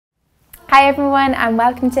Hi everyone and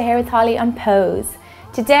welcome to Hair with Hollie on Pose.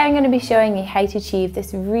 Today I'm going to be showing you how to achieve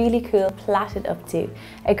this really cool plaited updo,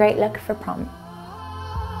 a great look for prom.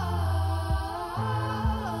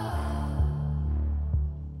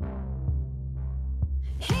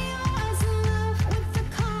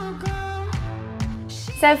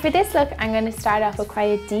 So for this look I'm going to start off with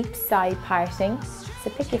quite a deep side parting, so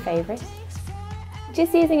pick your favourite.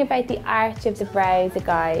 Just using about the arch of the brow as a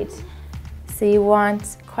guide. So you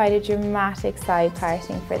want quite a dramatic side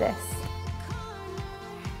parting for this.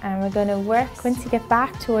 And we're going to work, once you get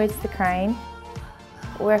back towards the crown,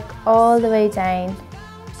 work all the way down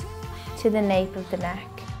to the nape of the neck.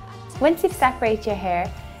 Once you've separated your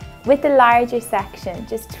hair, with the larger section,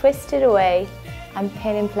 just twist it away and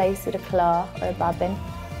pin in place with a claw or a bobbin.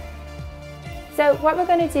 So what we're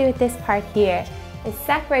going to do with this part here is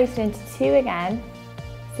separate it into two again,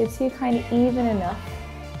 so two kind of even enough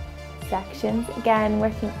sections, again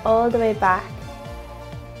working all the way back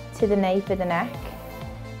to the nape of the neck.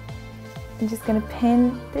 I'm just going to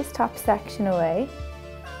pin this top section away.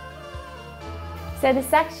 So the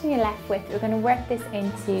section you're left with, we're going to work this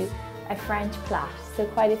into a French plait, so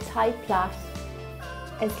quite a tight plait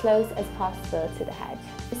as close as possible to the head.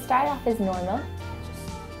 To start off as normal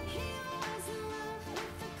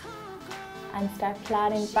and start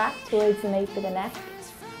plaiting back towards the nape of the neck,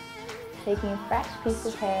 taking a fresh piece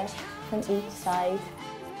of hair from each side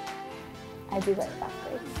as you work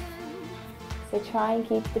backwards. So try and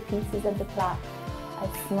keep the pieces of the plait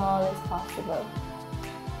as small as possible,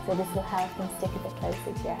 so this will help them stick a bit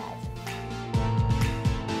closer to your head.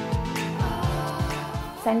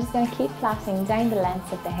 So I'm just going to keep plaiting down the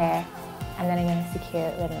length of the hair, and then I'm going to secure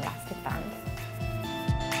it with an elastic band.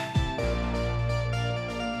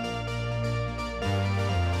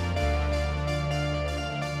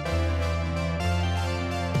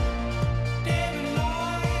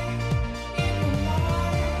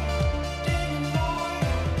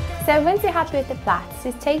 So once you're happy with the plaits,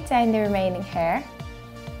 just take down the remaining hair,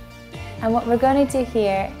 and what we're going to do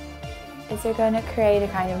here is we're going to create a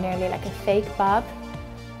kind of nearly like a fake bob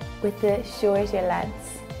with the shorter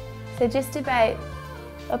lengths. So just about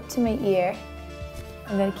up to my ear,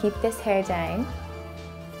 I'm going to keep this hair down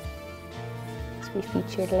to be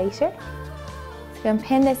featured later. So I'm going to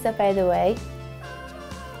pin this up out of the way.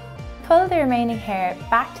 Pull the remaining hair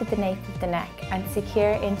back to the nape of the neck and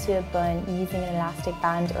secure into a bun using an elastic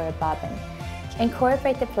band or a bobbin.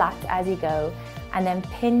 Incorporate the plaits as you go and then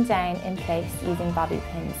pin down in place using bobby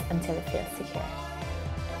pins until it feels secure.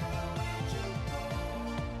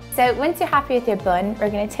 So once you're happy with your bun, we're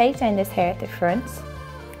going to take down this hair at the front.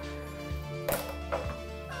 There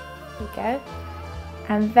we go.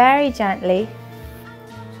 And very gently,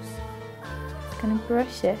 just going to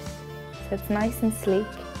brush it so it's nice and sleek,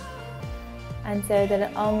 and so that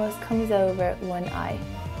it almost comes over one eye.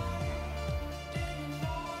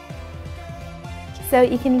 So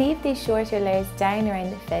you can leave these shorter layers down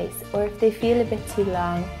around the face, or if they feel a bit too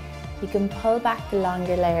long, you can pull back the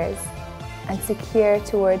longer layers and secure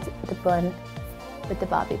towards the bun with the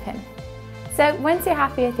bobby pin. So once you're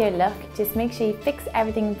happy with your look, just make sure you fix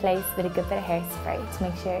everything in place with a good bit of hairspray to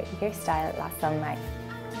make sure your style lasts all night.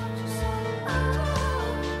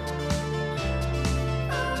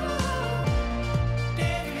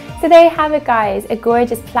 So there you have it guys, a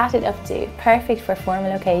gorgeous plaited updo, perfect for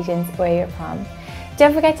formal occasions or your prom.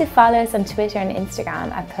 Don't forget to follow us on Twitter and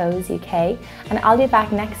Instagram at Pose UK, and I'll be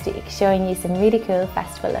back next week showing you some really cool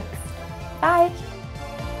festival looks. Bye!